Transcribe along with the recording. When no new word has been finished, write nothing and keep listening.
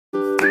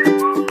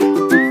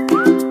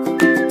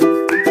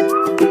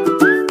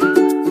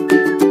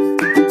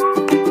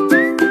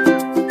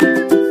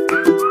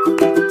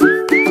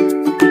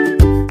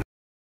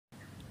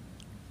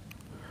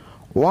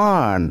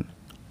1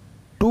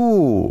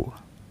 2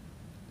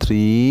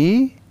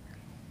 3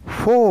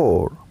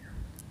 4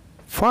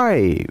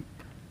 5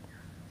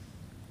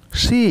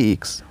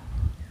 6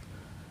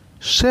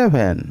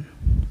 7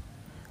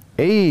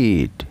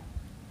 8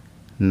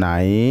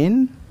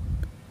 9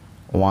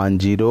 1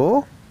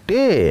 0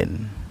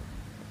 10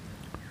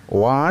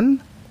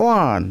 1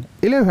 1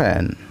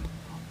 11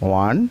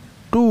 1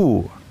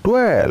 2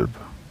 12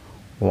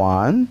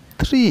 1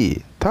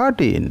 3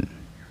 13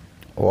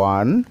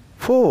 1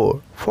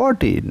 4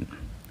 14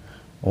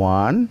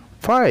 1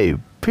 5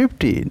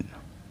 15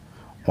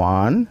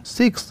 1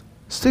 6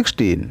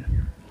 16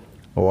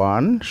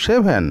 1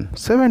 7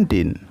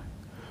 17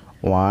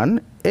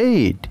 1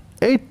 8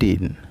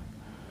 18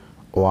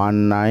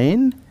 1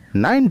 9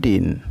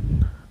 19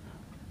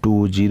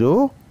 2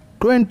 0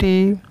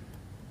 20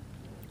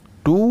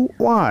 2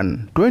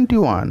 1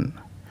 21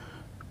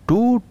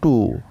 2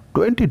 2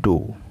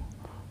 22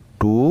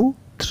 2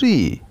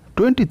 3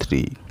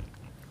 23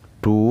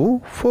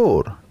 2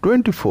 4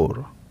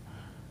 24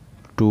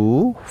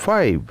 2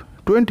 5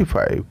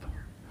 25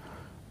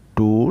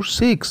 2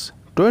 6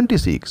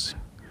 26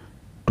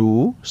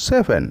 2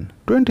 7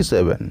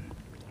 27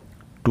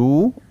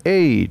 2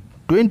 8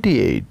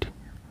 28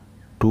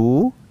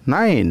 2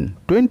 9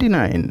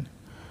 29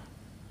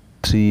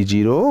 3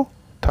 0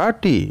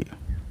 30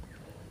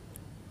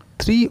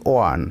 3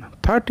 1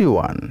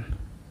 31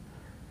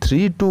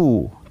 3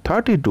 2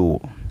 32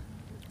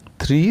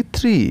 3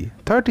 3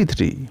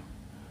 33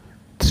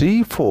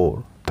 3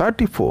 4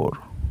 34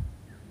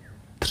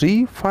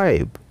 3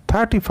 5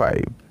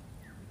 35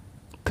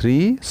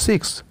 3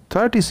 6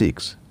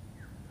 36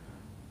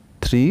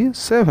 3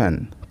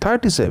 7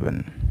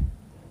 37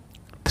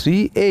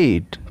 3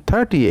 8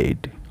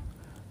 38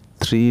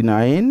 3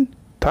 9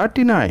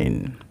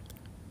 39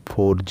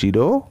 4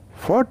 0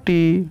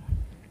 40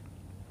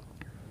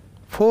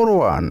 4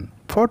 1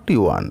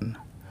 41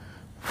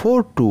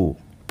 4 2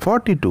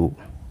 42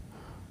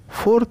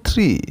 4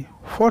 3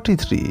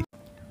 43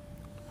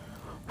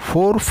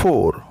 4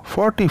 4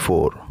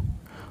 44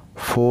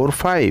 4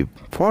 5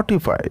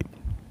 45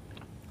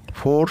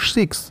 4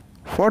 6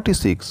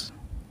 46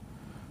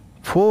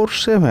 4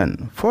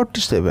 7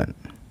 47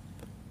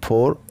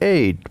 4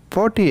 8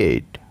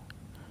 48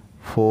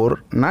 4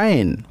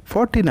 9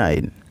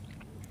 49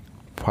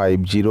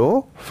 5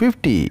 0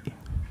 50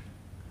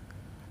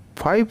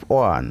 5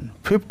 1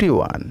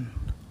 51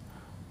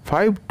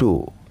 5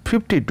 2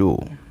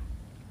 52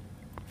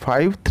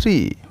 5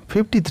 3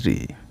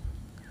 53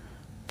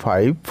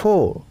 5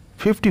 4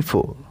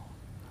 54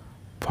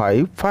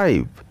 5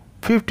 5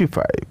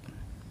 55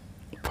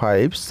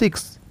 5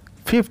 6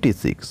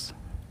 56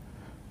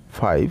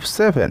 5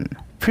 7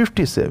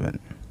 57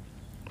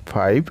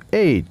 5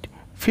 8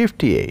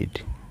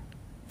 58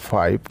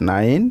 5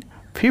 9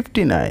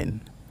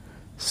 59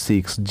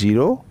 6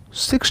 0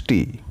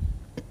 60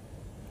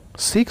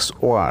 6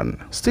 1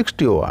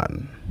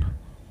 61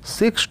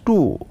 6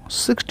 2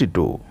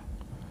 62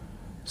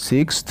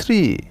 6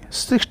 3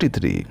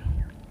 63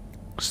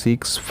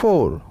 6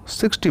 4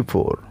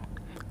 64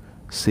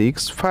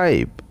 6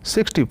 5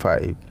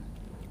 65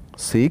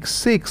 6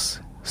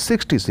 6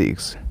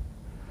 66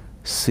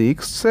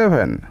 6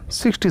 7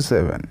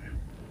 67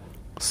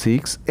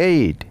 6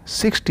 8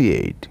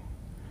 68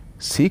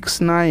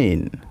 6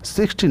 9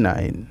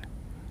 69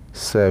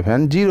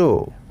 7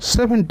 0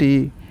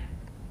 70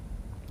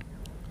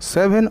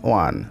 7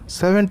 1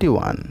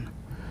 71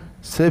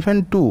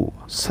 7 2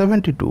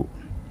 72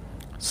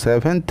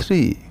 7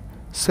 3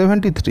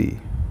 73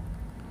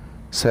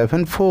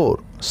 7 4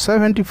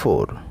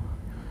 74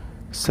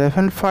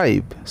 7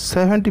 5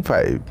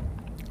 75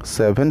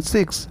 7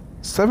 6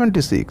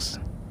 76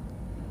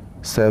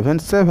 7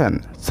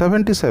 7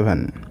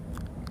 77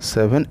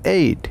 7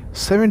 8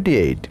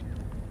 78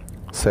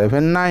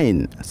 7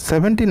 9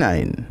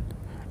 79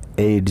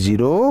 8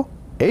 0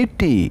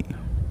 80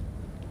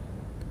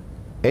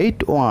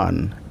 8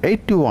 1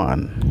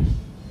 81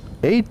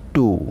 8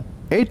 2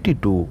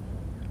 82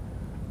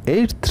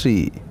 8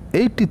 3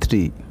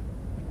 83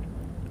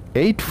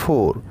 8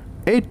 4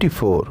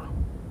 84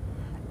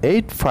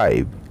 8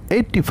 5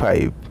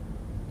 85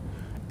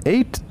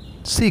 8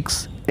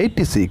 6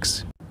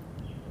 86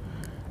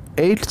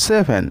 8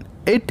 7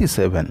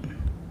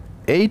 87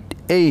 8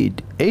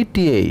 8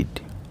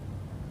 88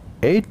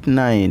 8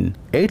 9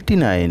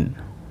 89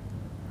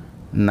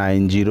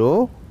 9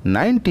 0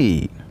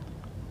 90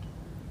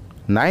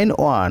 9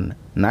 1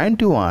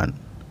 91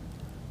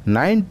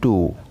 9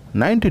 2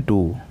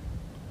 92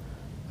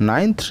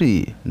 9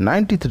 3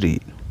 93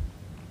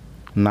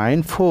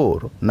 9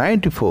 4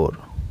 94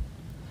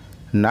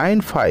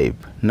 9 5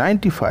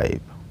 95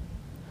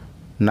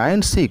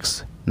 9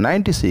 6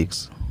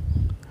 96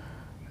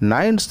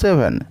 9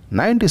 7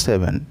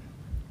 97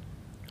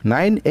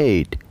 9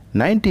 8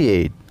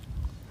 98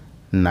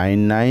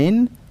 9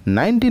 9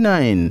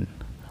 99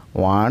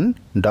 1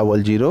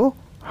 0 0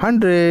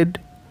 100.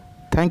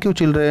 Thank you,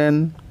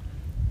 children.